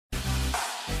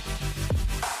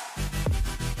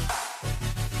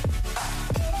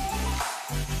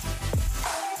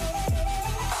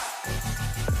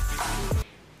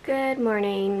Good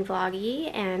morning,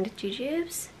 Vloggy and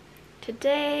Jujubes.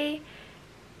 Today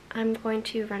I'm going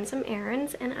to run some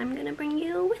errands and I'm gonna bring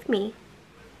you with me.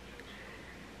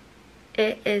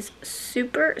 It is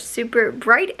super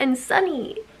bright and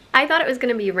sunny. I thought it was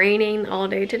gonna be raining all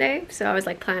day today, so I was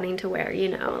like planning to wear, you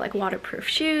know, like waterproof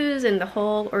shoes and the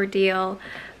whole ordeal,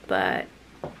 but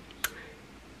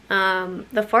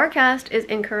the forecast is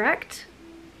incorrect.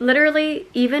 Literally,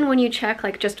 even when you check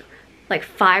like just like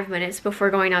 5 minutes before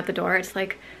going out the door, it's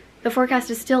like the forecast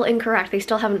is still incorrect. They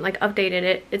still haven't like updated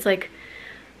it. It's like,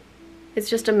 it's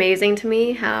just amazing to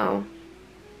me how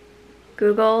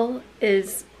Google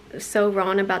is so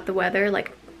wrong about the weather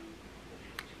like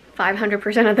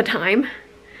 500% of the time.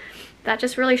 That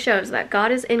just really shows that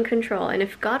God is in control, and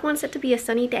if God wants it to be a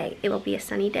sunny day, it will be a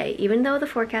sunny day, even though the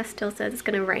forecast still says it's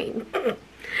gonna rain.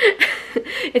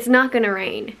 It's not gonna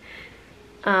rain.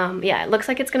 Yeah, it looks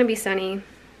like it's gonna be sunny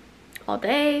all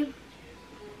day,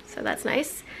 so that's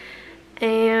nice.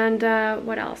 And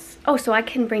what else? Oh, so I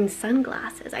can bring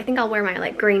sunglasses. I think I'll wear my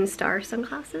like green star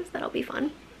sunglasses. That'll be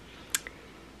fun.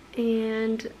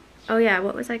 And oh yeah,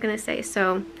 what was I gonna say?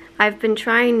 So I've been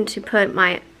trying to put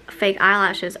my fake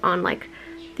eyelashes on like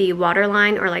the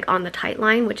waterline or like on the tight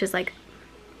line, which is like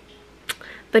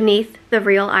beneath the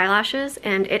real eyelashes,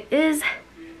 and it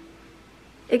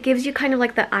gives you kind of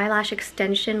like the eyelash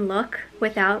extension look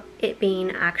without it being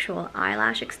actual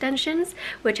eyelash extensions,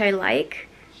 which I like,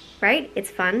 right? It's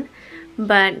fun.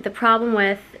 But the problem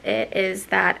with it is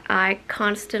that I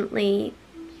constantly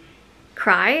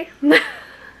cry.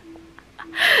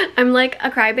 I'm like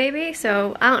a crybaby,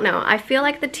 so I don't know. I feel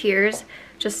like the tears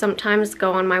just sometimes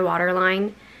go on my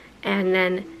waterline and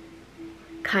then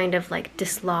kind of like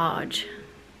dislodge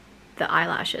the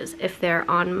eyelashes if they're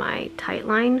on my tight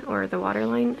line or the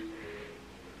waterline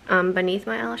beneath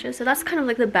my eyelashes. So that's kind of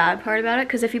like the bad part about it,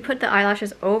 because if you put the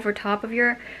eyelashes over top of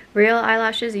your real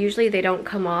eyelashes, usually they don't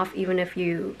come off even if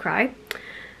you cry,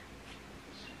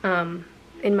 in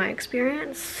my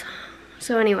experience.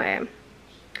 So anyway,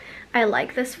 I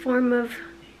like this form of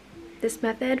this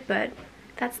method, but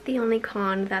that's the only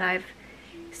con that I've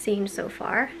seen so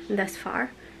far, thus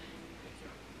far.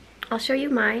 I'll show you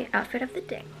my outfit of the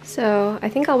day. So I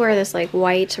think I'll wear this like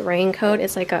white raincoat.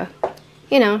 It's like a,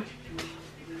 you know,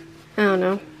 I don't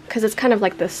know, because it's kind of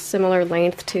like the similar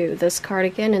length to this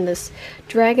cardigan and this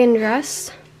dragon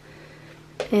dress.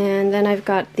 And then I've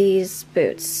got these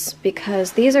boots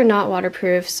because these are not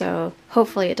waterproof, so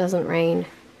hopefully it doesn't rain.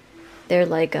 They're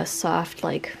like a soft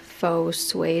like faux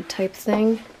suede type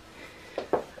thing.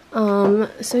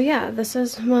 So yeah, this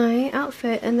is my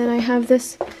outfit, and then I have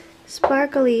this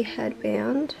sparkly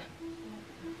headband,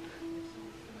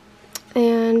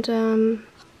 and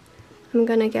I'm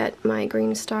gonna get my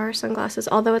green star sunglasses,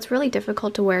 although it's really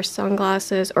difficult to wear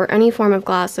sunglasses or any form of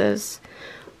glasses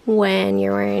when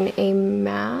you're wearing a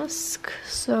mask,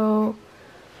 so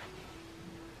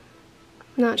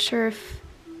I'm not sure if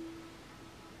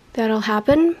that'll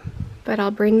happen, but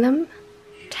I'll bring them.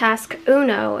 Task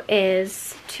uno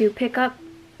is to pick up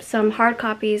some hard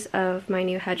copies of my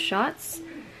new headshots.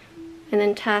 And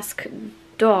then task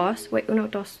dos, wait, uno,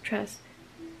 dos, tres.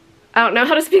 I don't know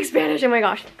how to speak Spanish, oh my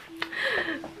gosh.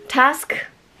 Task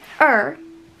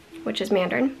which is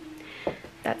Mandarin.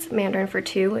 That's Mandarin for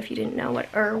two, if you didn't know what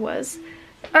was.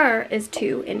 Is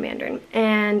two in Mandarin.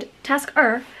 And task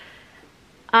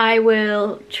I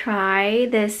will try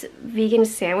this vegan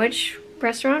sandwich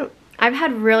restaurant. I've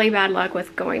had really bad luck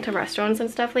with going to restaurants and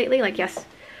stuff lately. Like,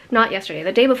 not yesterday.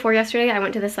 The day before yesterday, I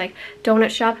went to this like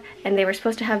donut shop, and they were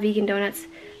supposed to have vegan donuts,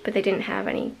 but they didn't have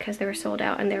any because they were sold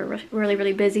out, and they were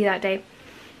really busy that day.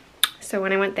 So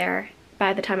when I went there,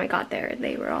 by the time I got there,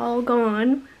 they were all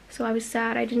gone. So I was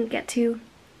sad I didn't get to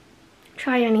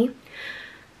try any.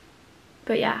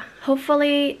 But yeah,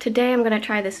 hopefully today I'm gonna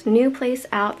try this new place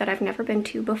out that I've never been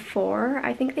to before.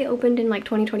 I think they opened in like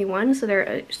 2021, so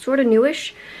they're sort of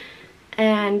newish.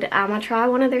 And I'm gonna try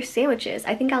one of their sandwiches.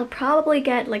 I think I'll probably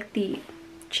get like the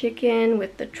chicken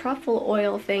with the truffle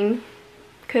oil thing,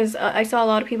 because I saw a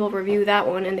lot of people review that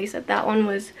one and they said that one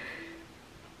was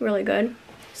really good.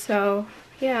 So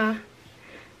yeah,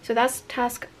 so that's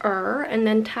task and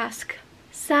then task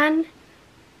san.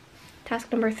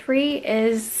 Task number 3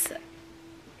 is,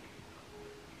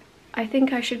 I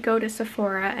think I should go to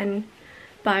Sephora and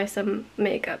buy some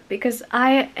makeup, because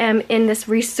I am in this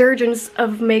resurgence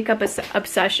of makeup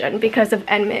obsession because of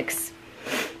NMIX,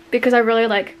 because I really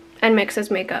like NMIX's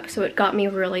makeup, so it got me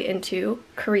really into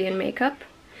Korean makeup,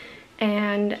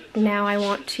 and now I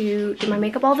want to do my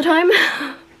makeup all the time.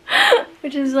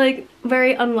 Which is like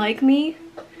very unlike me,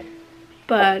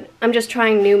 but I'm just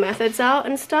trying new methods out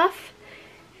and stuff,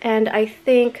 And I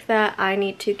think that I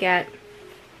need to get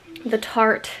the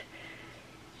Tarte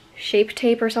Shape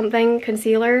Tape or something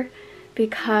concealer,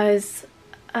 because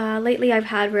lately I've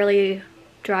had really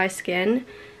dry skin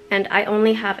and I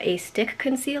only have a stick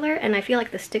concealer, and I feel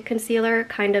like the stick concealer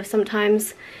kind of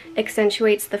sometimes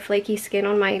accentuates the flaky skin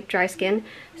on my dry skin.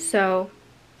 So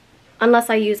unless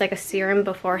I use like a serum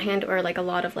beforehand or like a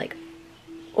lot of like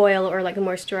oil or like a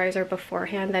moisturizer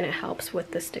beforehand, then it helps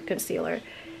with the stick concealer,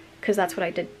 because that's what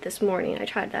I did this morning. I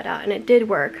tried that out and it did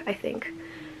work, I think.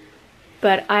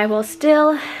 But I will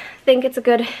still think it's a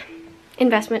good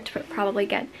investment to probably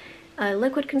get a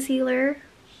liquid concealer.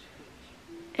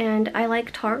 And I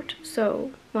like Tarte,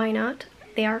 so why not?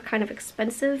 They are kind of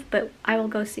expensive, but I will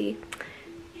go see.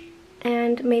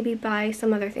 And maybe buy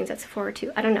some other things at Sephora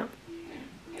too. I don't know.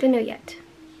 Don't know yet.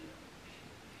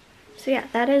 So yeah,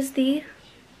 that is the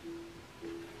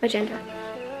agenda.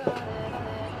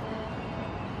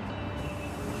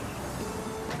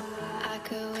 I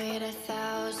could wait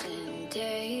 1,000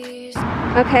 days.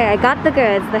 Okay, I got the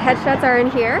goods. The headshots are in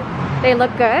here. They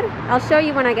look good. I'll show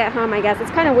you when I get home, I guess.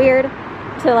 It's kind of weird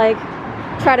to like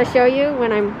try to show you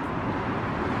when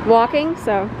I'm walking,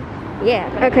 so yeah.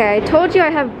 Okay, I told you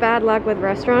I have bad luck with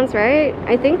restaurants, right?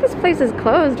 I think this place is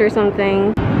closed or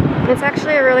something. It's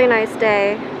actually a really nice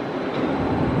day.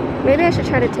 Maybe I should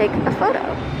try to take a photo.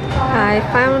 I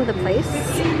found the place.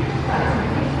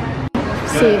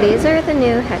 See, these are the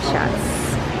new headshots.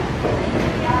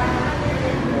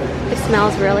 It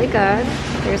smells really good.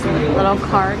 There's a little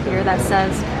card here that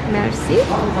says merci,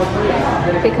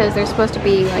 because they're supposed to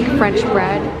be like French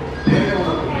bread.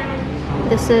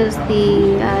 This is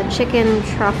the chicken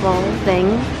truffle thing.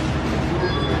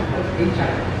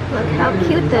 Look how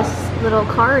cute this little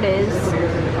card is.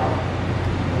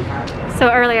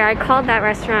 So earlier I called that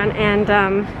restaurant, and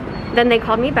then they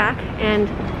called me back and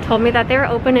told me that they were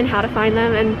open and how to find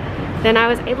them, and then I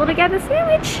was able to get the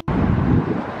sandwich.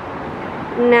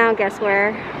 Now guess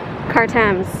where?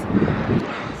 Cartem's.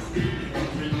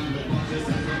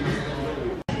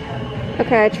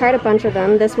 Okay, I tried a bunch of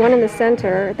them. This one in the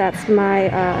center, that's my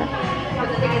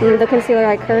the concealer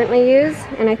I currently use,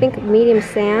 and I think medium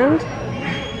sand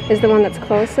is the one that's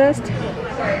closest.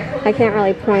 I can't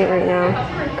really point right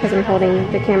now because I'm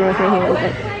holding the camera with my hand,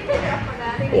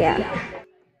 but yeah.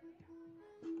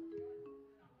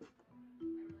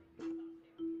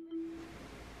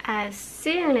 As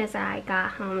soon as I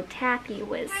got home, Tappy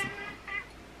was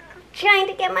trying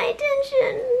to get my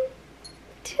attention.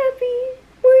 Tappy,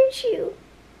 weren't you?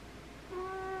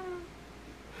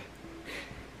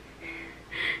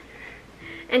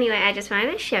 Anyway, I just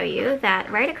wanted to show you that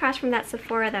right across from that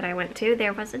Sephora that I went to,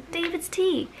 there was a David's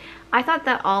Tea. I thought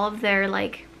that all of their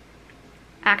like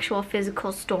actual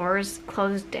physical stores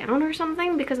closed down or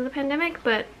something because of the pandemic,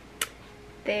 but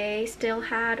they still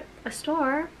had a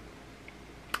store.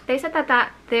 They said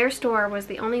that their store was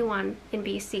the only one in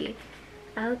BC.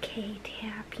 Okay,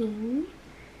 tapping.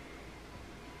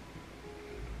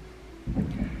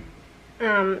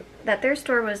 That their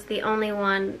store was the only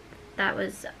one that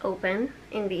was open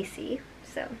in BC,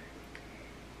 so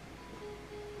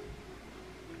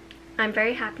I'm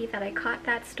very happy that I caught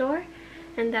that store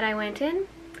and that I went in.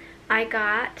 I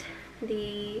got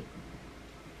the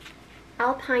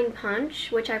Alpine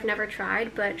Punch, which I've never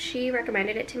tried, but she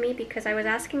recommended it to me because I was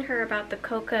asking her about the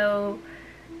cocoa.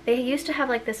 They used to have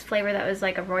like this flavor that was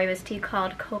like a rooibos tea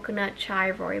called Coconut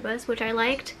Chai Rooibos, which I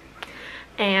liked,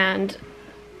 and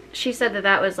she said that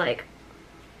that was like,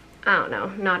 I don't know,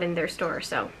 not in their store,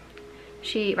 so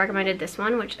she recommended this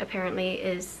one, which apparently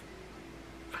is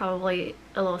probably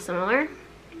a little similar.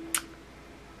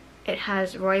 It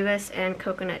has rooibos and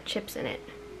coconut chips in it.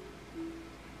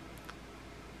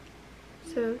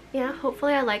 So yeah,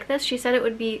 hopefully I like this. She said it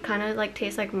would be kind of like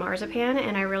taste like marzipan,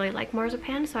 and I really like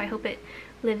marzipan, so I hope it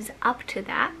lives up to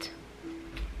that.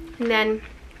 And then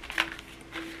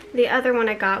the other one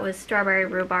I got was strawberry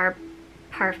rhubarb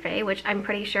parfait, which I'm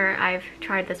pretty sure I've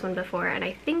tried this one before, and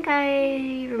I think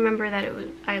I remember that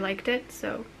I liked it,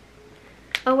 so.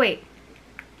 Oh wait,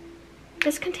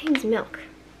 this contains milk.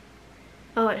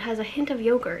 Oh, it has a hint of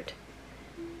yogurt.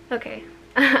 Okay,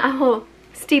 I will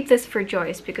steep this for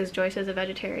Joyce because Joyce is a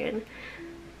vegetarian.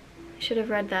 I should have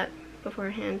read that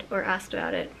beforehand or asked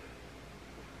about it.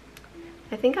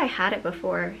 I think I had it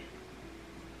before.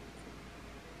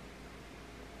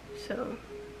 So,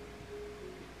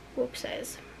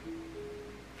 whoopsies.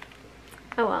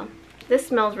 Oh well, this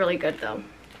smells really good though.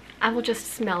 I will just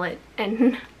smell it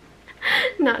and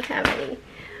not have any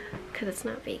because it's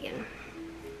not vegan.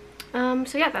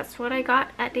 So yeah, that's what I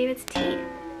got at David's Tea.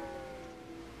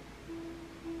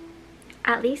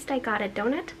 At least I got a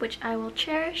donut, which I will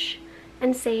cherish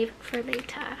and save for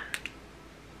later.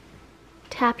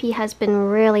 Tappy has been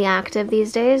really active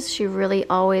these days. She really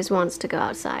always wants to go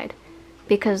outside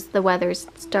because the weather's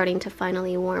starting to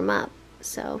finally warm up.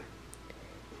 So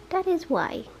that is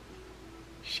why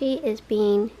she is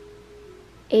being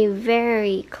a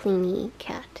very clingy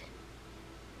cat.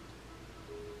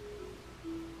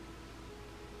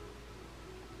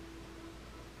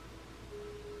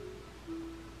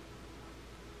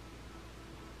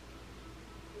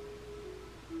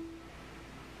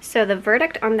 So the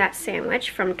verdict on that sandwich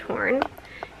from Torn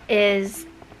is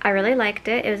I really liked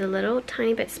it. It was a little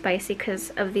tiny bit spicy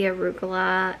because of the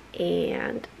arugula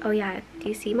and, oh yeah, do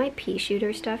you see my pea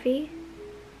shooter stuffy?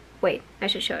 Wait, I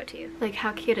should show it to you. Like,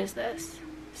 how cute is this?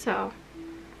 So,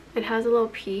 it has a little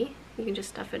pea. You can just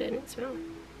stuff it in its mouth.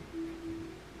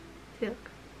 See, look.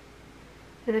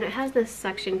 And then it has this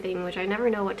suction thing, which I never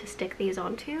know what to stick these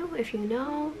onto. If you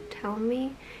know, tell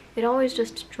me. It always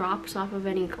just drops off of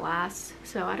any glass,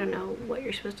 so I don't know what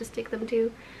you're supposed to stick them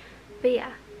to. But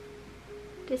yeah,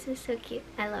 this is so cute.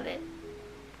 I love it.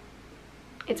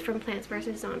 It's from Plants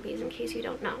vs. Zombies, in case you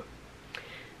don't know.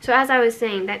 So as I was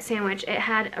saying, that sandwich, it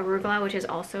had arugula, which is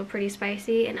also pretty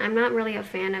spicy, and I'm not really a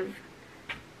fan of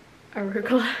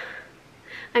arugula.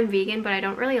 I'm vegan, but I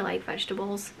don't really like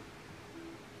vegetables.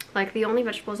 Like, the only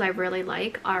vegetables I really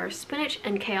like are spinach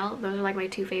and kale. Those are like my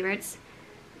two favorites.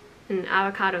 And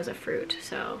avocado is a fruit,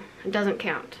 so it doesn't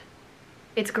count.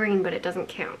 It's green, but it doesn't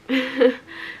count.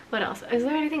 What else? Is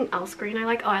there anything else green I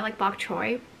like? Oh, I like bok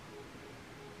choy.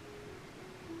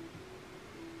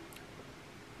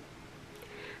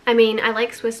 I mean, I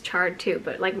like Swiss chard too,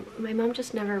 but like my mom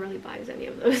just never really buys any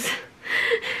of those.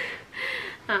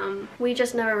 We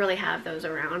just never really have those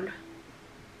around.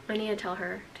 I need to tell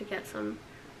her to get some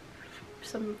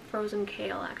frozen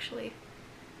kale actually.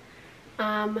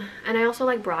 And I also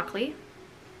like broccoli.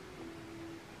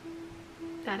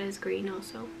 That is green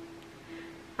also.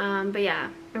 But yeah,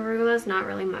 arugula is not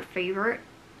really my favorite.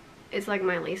 It's like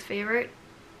my least favorite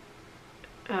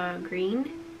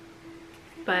green.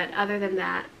 But other than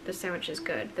that, the sandwich is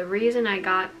good. The reason I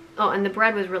got, oh, and the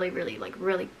bread was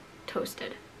really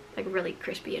toasted, like really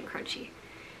crispy and crunchy.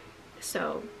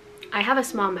 So I have a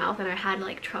small mouth and I had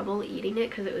like trouble eating it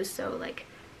because it was so like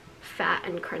fat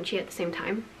and crunchy at the same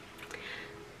time.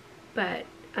 But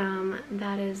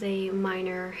that is a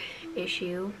minor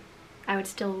issue. I would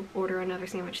still order another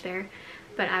sandwich there,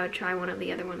 but I would try one of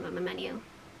the other ones on the menu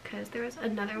because there was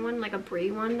another one, like a brie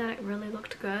one, that really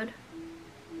looked good.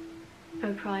 I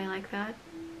would probably like that.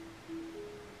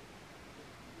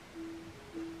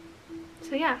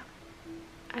 So yeah,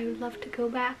 I would love to go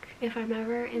back if I'm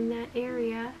ever in that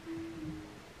area.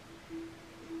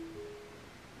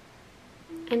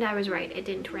 And I was right, it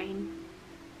didn't rain.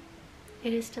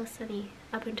 It is still sunny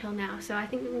up until now, so I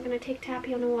think I'm gonna take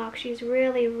Tappy on a walk. She's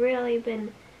really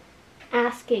been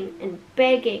asking and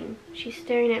begging. She's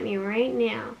staring at me right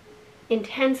now,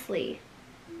 intensely.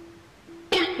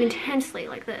 Intensely,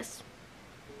 like this.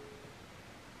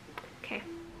 Okay.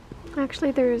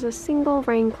 Actually, there is a single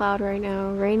rain cloud right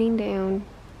now, raining down.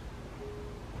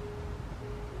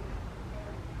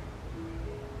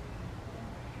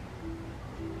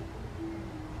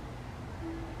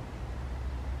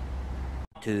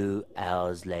 Two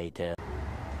hours later.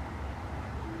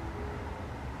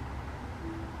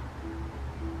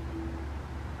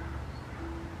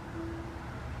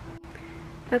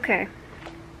 Okay.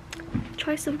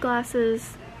 Choice of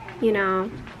glasses, you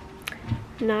know,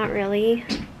 not really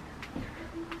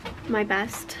my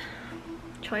best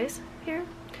choice here.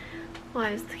 Why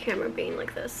is the camera being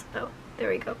like this? Oh, there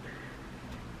we go.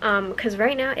 Because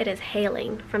right now it is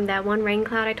hailing. From that one rain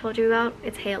cloud I told you about,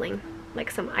 it's hailing. Like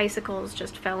some icicles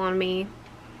just fell on me.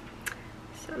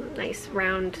 Some nice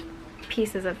round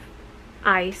pieces of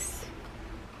ice.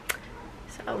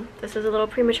 So this is a little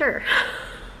premature.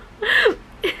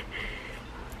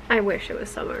 I wish it was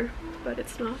summer, but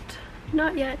it's not.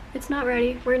 Not yet. It's not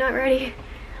ready. We're not ready.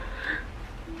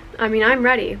 I mean, I'm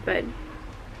ready, but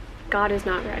God is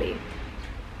not ready.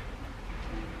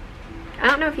 I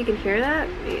don't know if you can hear that.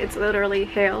 It's literally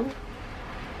hail.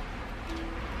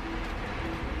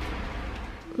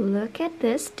 Look at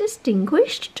this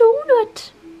distinguished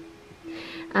donut.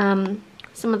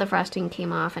 Some of the frosting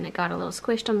came off and it got a little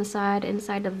squished on the side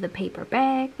inside of the paper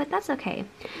bag, but that's okay.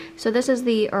 So this is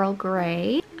the Earl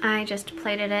Grey. I just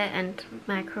plated it and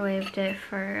microwaved it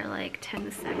for like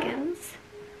 10 seconds.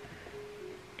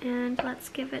 And let's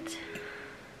give it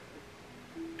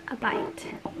a bite.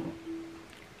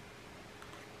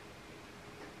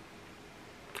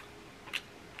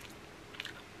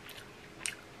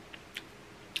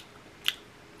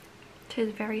 It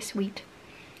is very sweet.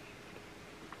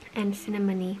 and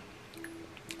cinnamony.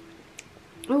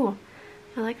 Ooh,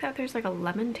 I like that there's like a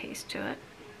lemon taste to it.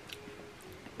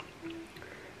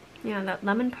 Yeah, that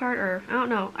lemon part, or I don't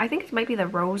know. I think it might be the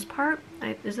rose part.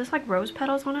 Is this like rose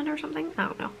petals on it or something? I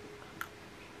don't know.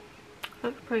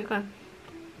 That's pretty good.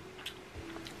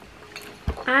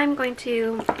 I'm going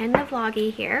to end the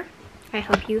vloggy here. I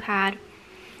hope you had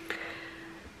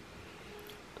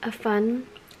a fun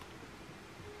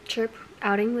trip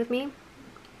outing with me.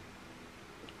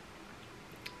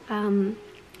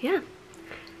 Yeah,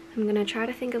 I'm gonna try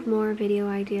to think of more video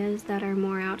ideas that are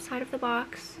more outside of the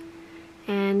box,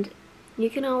 and you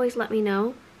can always let me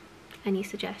know any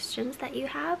suggestions that you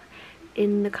have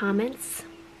in the comments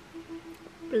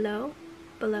below.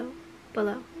 I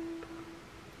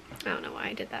don't know why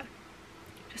I did that.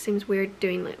 It just seems weird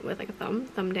doing it with like a thumb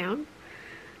down.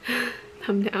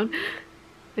 Thumb down.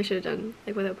 I should have done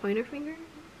like with a pointer finger.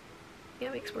 Yeah,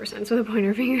 it makes more sense with a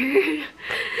pointer finger.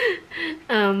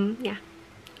 Yeah.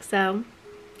 So,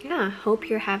 yeah, hope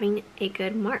you're having a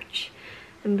good March.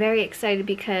 I'm very excited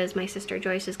because my sister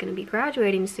Joyce is going to be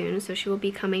graduating soon, so she will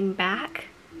be coming back.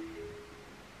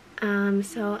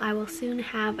 So I will soon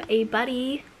have a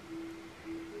buddy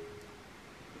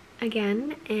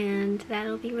again, and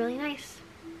that'll be really nice.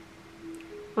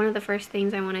 One of the first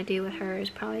things I want to do with her is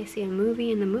probably see a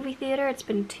movie in the movie theater. It's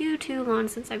been too long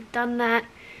since I've done that.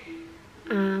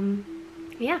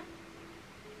 Yeah.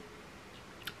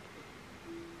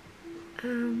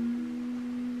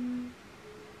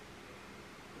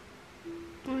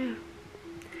 Yeah.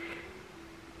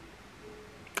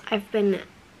 I've been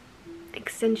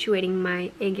accentuating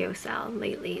my aegyo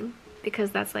lately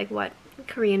because that's like what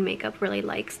Korean makeup really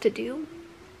likes to do,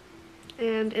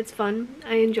 and it's fun.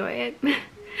 I enjoy it.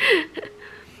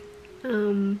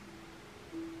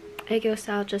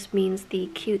 Aegyo just means the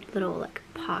cute little like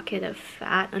pocket of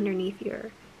fat underneath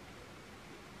your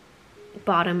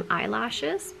bottom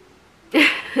eyelashes.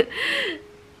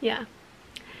 Yeah.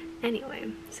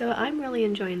 Anyway, so I'm really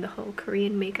enjoying the whole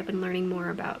Korean makeup and learning more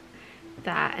about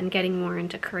that and getting more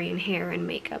into Korean hair and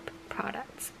makeup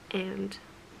products and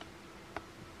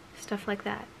stuff like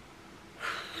that.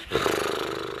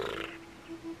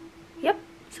 Yep,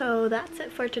 so that's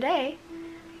it for today.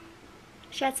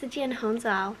 下次见很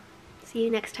早. See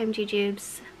you next time,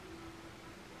 Jujubes.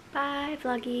 Bye,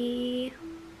 vloggy.